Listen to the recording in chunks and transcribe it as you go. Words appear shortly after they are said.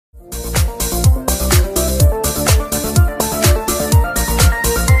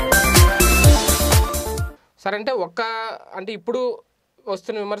సరే అంటే ఇప్పుడు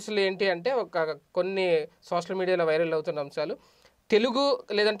వస్తున్న విమర్శలు ఏంటి అంటే కొన్ని సోషల్ మీడియాలో వైరల్ అవుతున్న అంశాలు తెలుగు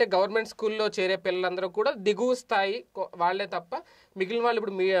లేదంటే గవర్నమెంట్ స్కూల్లో చేరే పిల్లలందరూ కూడా దిగువ స్థాయి వాళ్ళే తప్ప మిగిలిన వాళ్ళు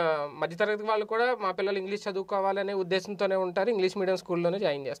ఇప్పుడు మధ్యతరగతి వాళ్ళు కూడా మా పిల్లలు ఇంగ్లీష్ చదువుకోవాలనే ఉద్దేశంతోనే ఉంటారు, ఇంగ్లీష్ మీడియం స్కూల్లోనే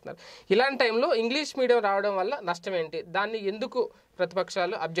జాయిన్ చేస్తున్నారు. ఇలాంటి టైంలో ఇంగ్లీష్ మీడియం రావడం వల్ల నష్టం ఏంటి? దాన్ని ఎందుకు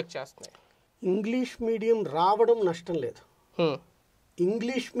ప్రతిపక్షాలు అబ్జెక్ట్ చేస్తున్నాయి? ఇంగ్లీష్ మీడియం రావడం నష్టం లేదు,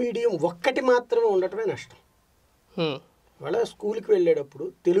 ఇంగ్లీష్ మీడియం ఒక్కటి మాత్రమే ఉండటమే నష్టం. వాళ్ళ స్కూల్కి వెళ్ళేటప్పుడు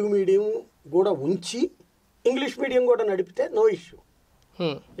తెలుగు మీడియం కూడా ఉంచి ఇంగ్లీష్ మీడియం కూడా నడిపితే నో ఇష్యూ.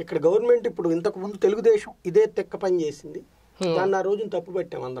 ఇక్కడ గవర్నమెంట్ ఇప్పుడు ఇంతకుముందు తెలుగుదేశం ఇదే తెక్క పని చేసింది, దాన్ని ఆ రోజున తప్పు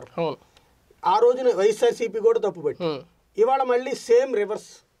పెట్టాం అందరం. ఆ రోజున వైఎస్ఆర్సీపీ కూడా తప్పు పెట్టాం. ఇవాళ మళ్ళీ సేమ్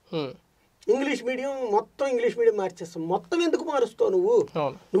రివర్స్, ఇంగ్లీష్ మీడియం మొత్తం ఇంగ్లీష్ మీడియం మార్చేస్తాం. మొత్తం ఎందుకు మారుస్తావు నువ్వు?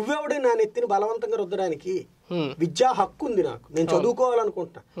 నువ్వెవడే నా నెత్తిని బలవంతంగా రుద్దడానికి? విద్యా హక్కు ఉంది నాకు, నేను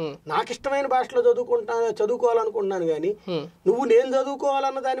చదువుకోవాలనుకుంటా, నాకు ఇష్టమైన భాషలో చదువుకోవాలనుకుంటున్నాను కానీ నువ్వు నేను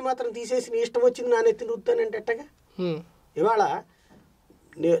చదువుకోవాలన్న దాన్ని మాత్రం తీసేసి నీ ఇష్టం వచ్చింది నా నెత్తిని రుద్దానంటే ఎట్టగా? ఇవాళ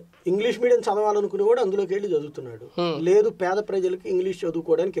ఇంగ్లీష్ మీడియం చదవాలనుకునే కూడా అందులోకి వెళ్ళి చదువుతున్నాడు. లేదు పేద ప్రజలకి ఇంగ్లీష్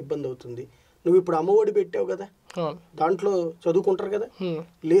చదువుకోవడానికి ఇబ్బంది అవుతుంది, నువ్వు ఇప్పుడు అమ్మఒడి పెట్టావు కదా, దాంట్లో చదువుకుంటారు కదా.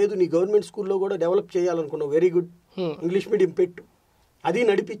 లేదు నీ గవర్నమెంట్ స్కూల్లో కూడా develop చేయాలనుకున్నావు, very good, English medium పెట్టు, అది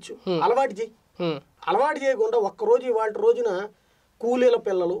నడిపించు, అలవాటు చేయి. అలవాటు చేయకుండా ఒక్కరోజు ఇవాళ రోజున కూలీల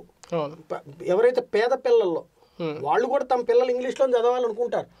పిల్లలు, ఎవరైతే పేద పిల్లల్లో వాళ్ళు కూడా తమ పిల్లలు ఇంగ్లీష్లో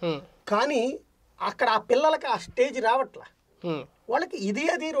చదవాలనుకుంటారు, కానీ అక్కడ ఆ పిల్లలకి ఆ స్టేజ్ రావట్లా. వాళ్ళకి ఇది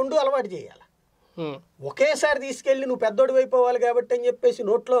అది రెండు అలవాటు చేయాలి. ఒకేసారి తీసుకెళ్ళి నువ్వు పెద్దోడు అయిపోవాలి కాబట్టి అని చెప్పేసి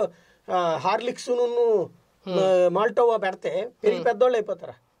నోట్లో హార్లిక్స్ మాల్టోవా పెడితే పెరిగి పెద్దోళ్ళు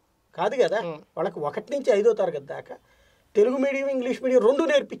అయిపోతారా? కాదు కదా. వాళ్ళకి 1 నుంచి 5వ తరగతి దాకా తెలుగు మీడియం ఇంగ్లీష్ మీడియం రెండు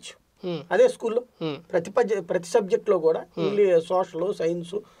నేర్పించు అదే స్కూల్లో. ప్రతి సబ్జెక్ట్లో కూడా ఇంగ్లీష్, సోషల్,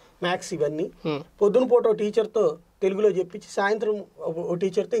 సైన్స్, మ్యాథ్స్ ఇవన్నీ పొద్దున పూట టీచర్తో తెలుగులో చెప్పించి సాయంత్రం ఓ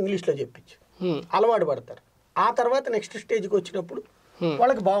టీచర్తో ఇంగ్లీష్లో చెప్పించు, అలవాటు పడతారు. ఆ తర్వాత నెక్స్ట్ స్టేజ్కి వచ్చినప్పుడు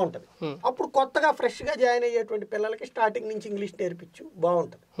వాళ్ళకి బాగుంటుంది. అప్పుడు కొత్తగా ఫ్రెష్గా జాయిన్ అయ్యేటువంటి పిల్లలకి స్టార్టింగ్ నుంచి ఇంగ్లీష్ నేర్పించు,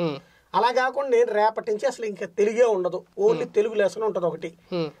 బాగుంటుంది. అలా కాకుండా నేను రేపటి నుంచి అసలు ఇంకా తెలుగే ఉండదు, ఓన్లీ తెలుగు లెసన్ ఉంటుంది ఒకటి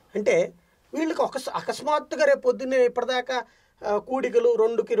అంటే వీళ్ళకి అకస్మాత్తుగా రేపు పొద్దున్నే ఇప్పటిదాకా కూడికలు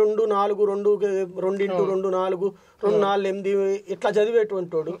 2కి 2, 4, 2, 2 × 2 4, 2 4 8 ఇట్లా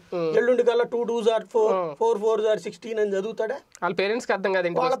చదివేటువంటి వాడు ఎల్లుండి కల్లా 2 2s are 4, 4 4s are 16 అని చదువుతాడా? వాళ్ళ పేరెంట్స్కి అర్థం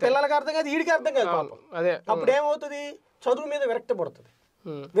కాదు, వాళ్ళ పిల్లలకి అర్థం కాదు, వీడికి అర్థం కాదు పాపం. అప్పుడు ఏమవుతుంది? చదువు మీద విరక్తి పుడుతుంది.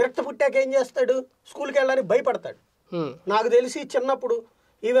 విరక్తి పుట్టాక ఏం చేస్తాడు? స్కూల్కి వెళ్ళడానికి భయపడతాడు. నాకు తెలిసి చిన్నప్పుడు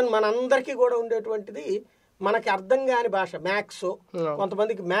ఈవెన్ మనందరికీ కూడా ఉండేటువంటిది మనకి అర్థం కాని భాష మ్యాథ్స్,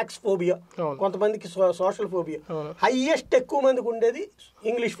 కొంతమందికి మ్యాథ్స్ ఫోబియా, కొంతమందికి సోషల్ ఫోబియా, హైయెస్ట్ ఎక్కువ మందికి ఉండేది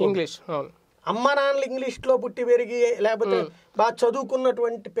ఇంగ్లీష్. అమ్మ నాన్నలు ఇంగ్లీష్లో పుట్టి పెరిగి లేకపోతే బాగా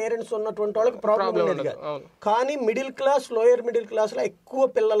చదువుకున్నటువంటి పేరెంట్స్ ఉన్నటువంటి వాళ్ళకి ప్రాబ్లం ఉండేది కాదు. కానీ మిడిల్ క్లాస్, లోయర్ మిడిల్ క్లాస్లో ఎక్కువ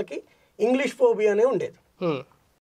పిల్లలకి ఇంగ్లీష్ ఫోబియానే ఉండేది.